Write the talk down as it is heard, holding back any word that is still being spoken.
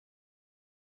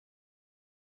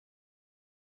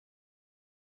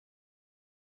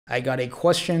I got a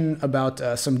question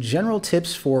about some general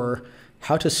tips for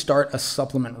how to start a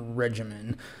supplement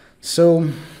regimen. So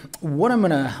what I'm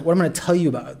gonna tell you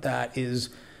about that is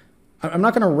I'm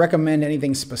not going to recommend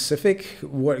anything specific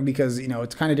because,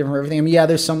 it's kind of different for everything. I mean, yeah,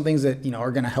 there's some things that,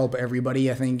 are going to help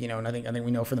everybody, I think, and I think we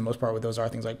know for the most part what those are,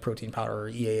 things like protein powder,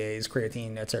 EAAs,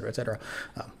 creatine, et cetera,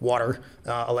 water,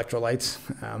 electrolytes.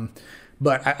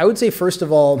 But I would say, first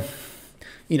of all,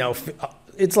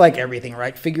 it's like everything,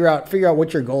 right? Figure out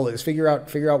what your goal is, figure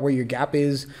out where your gap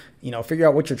is, figure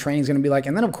out what your training is going to be like.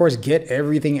 And then of course, get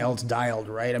everything else dialed,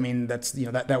 right? I mean, that's,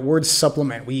 that word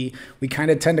supplement, we kind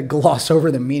of tend to gloss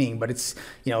over the meaning, but it's,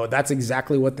 that's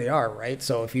exactly what they are, right?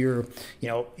 So if you're,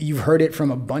 you've heard it from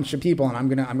a bunch of people, and I'm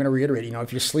going to reiterate,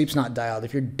 if your sleep's not dialed,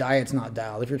 if your diet's not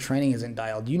dialed, if your training isn't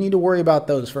dialed, you need to worry about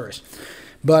those first.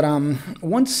 But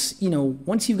once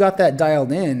you've got that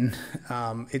dialed in,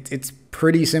 it's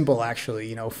pretty simple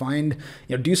actually.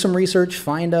 Do some research,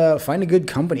 find a good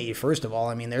company first of all.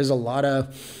 I mean, there's a lot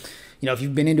of, if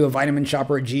you've been into a vitamin shop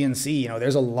or a GNC,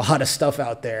 there's a lot of stuff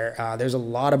out there. There's a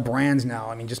lot of brands now.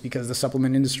 I mean, just because the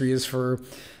supplement industry is for,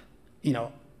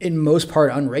 in most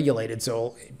part unregulated,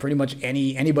 so pretty much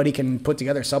anybody can put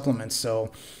together supplements.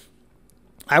 So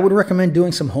I would recommend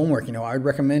doing some homework. I would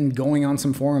recommend going on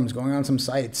some forums, going on some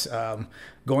sites,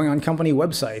 going on company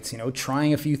websites,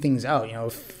 trying a few things out.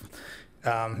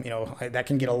 That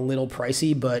can get a little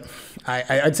pricey, but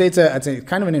I'd say it's a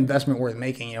kind of an investment worth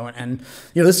making, and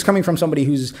this is coming from somebody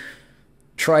who's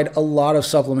tried a lot of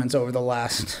supplements over the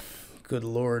last, good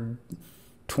Lord,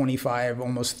 25,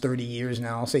 almost 30 years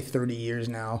now. I'll say 30 years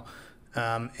now.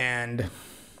 And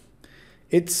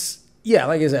it's, yeah,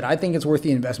 like I said, I think it's worth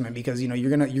the investment because, you're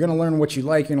gonna learn what you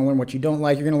like, you're gonna learn what you don't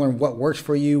like, you're gonna learn what works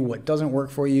for you, what doesn't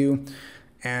work for you,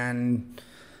 and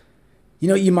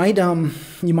you might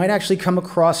actually come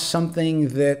across something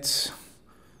that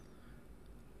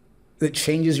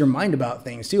changes your mind about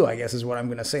things too, I guess is what I'm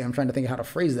gonna say. I'm trying to think of how to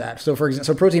phrase that. So for example,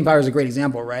 so protein powder is a great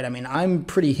example, right? I mean, I'm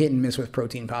pretty hit and miss with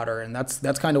protein powder, and that's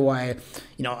kind of why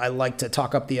I like to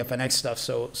talk up the FNX stuff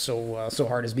so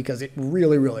hard, is because it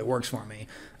really works for me.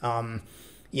 I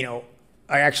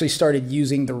actually started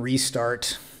using the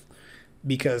Restart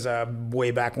because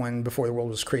way back when, before the world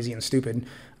was crazy and stupid,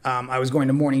 I was going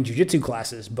to morning jiu-jitsu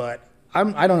classes, but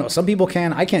I don't know. Some people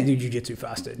can. I can't do jiu-jitsu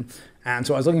fasted. And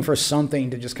so I was looking for something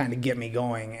to just kind of get me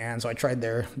going. And so I tried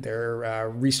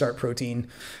their Restart protein,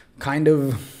 kind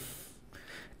of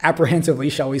apprehensively,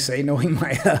 shall we say, knowing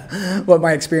what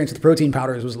my experience with protein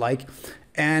powders was like.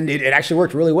 And it actually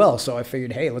worked really well. So I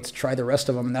figured, hey, let's try the rest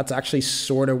of them. And that's actually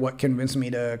sort of what convinced me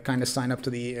to kind of sign up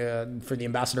to for the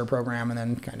ambassador program, and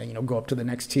then kind of, go up to the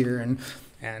next tier.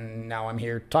 And now I'm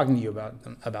here talking to you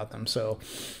about them. So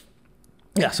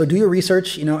yeah, so do your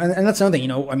research, and that's another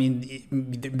thing, I mean,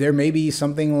 there may be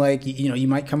something like, you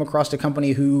might come across a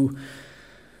company who,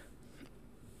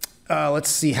 let's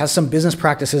see, has some business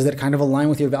practices that kind of align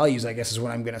with your values, I guess is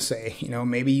what I'm going to say.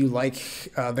 Maybe you like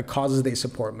the causes they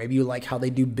support. Maybe you like how they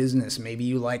do business. Maybe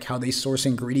you like how they source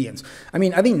ingredients. I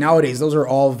mean, I think nowadays those are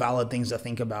all valid things to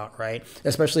think about, right?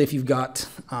 Especially if you've got,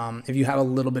 if you have a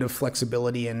little bit of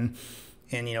flexibility in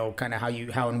kind of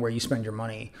how and where you spend your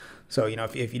money. So,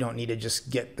 if you don't need to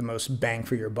just get the most bang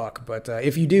for your buck. But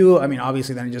if you do, I mean,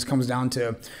 obviously then it just comes down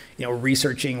to,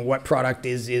 researching what product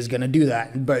is going to do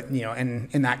that. But, and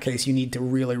in that case, you need to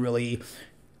really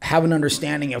have an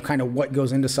understanding of kind of what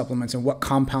goes into supplements and what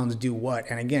compounds do what.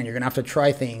 And again, you're going to have to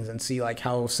try things and see like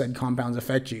how said compounds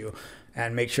affect you,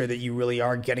 and make sure that you really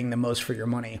are getting the most for your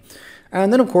money.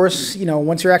 And then of course,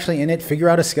 once you're actually in it, figure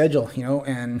out a schedule,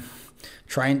 and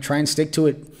try and stick to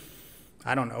it.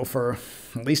 I don't know, for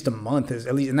at least a month,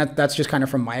 and that's just kind of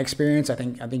from my experience. I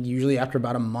think usually after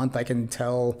about a month I can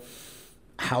tell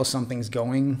how something's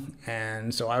going,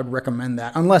 and so I would recommend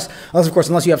that. Unless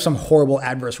you have some horrible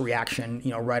adverse reaction,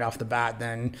 right off the bat,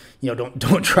 then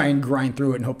don't try and grind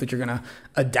through it and hope that you're gonna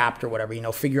adapt or whatever.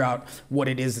 Figure out what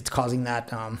it is that's causing that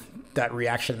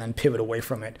reaction, and then pivot away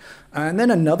from it. And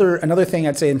then another thing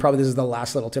I'd say, and probably this is the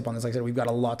last little tip on this. Like I said, we've got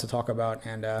a lot to talk about,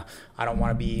 and I don't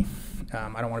want to be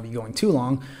going too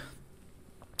long.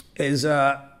 Is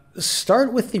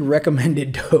start with the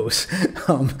recommended dose.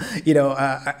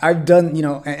 I've done,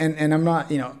 and I'm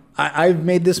not, I've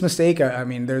made this mistake. I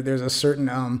mean, there's a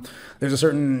certain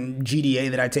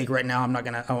GDA that I take right now.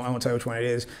 I won't tell you which one it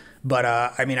is, but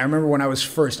I mean, I remember when I was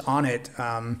first on it,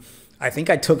 I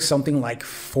think I took something like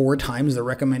 4 times the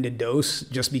recommended dose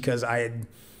just because I had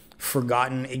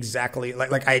forgotten exactly,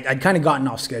 like I'd kind of gotten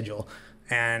off schedule,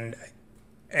 and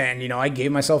And, I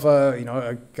gave myself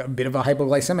a bit of a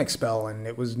hypoglycemic spell, and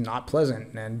it was not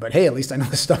pleasant. But hey, at least I know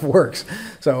this stuff works.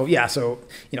 So yeah, so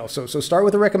start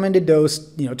with a recommended dose,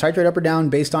 titrate up or down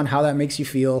based on how that makes you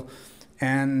feel.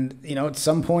 And, at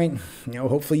some point,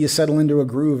 hopefully you settle into a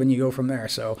groove and you go from there.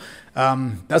 So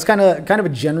that's kind of a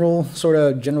general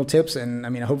tips. And I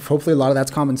mean, hopefully a lot of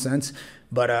that's common sense.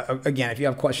 But again, if you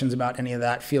have questions about any of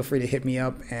that, feel free to hit me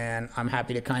up, and I'm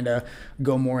happy to kind of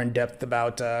go more in depth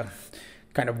about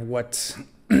kind of what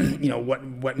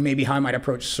what maybe how I might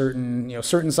approach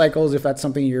certain cycles, if that's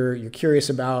something you're curious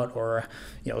about, or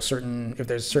if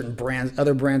there's certain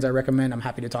other brands I recommend. I'm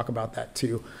happy to talk about that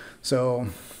too. So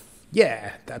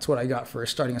yeah, that's what I got for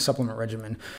starting a supplement regimen.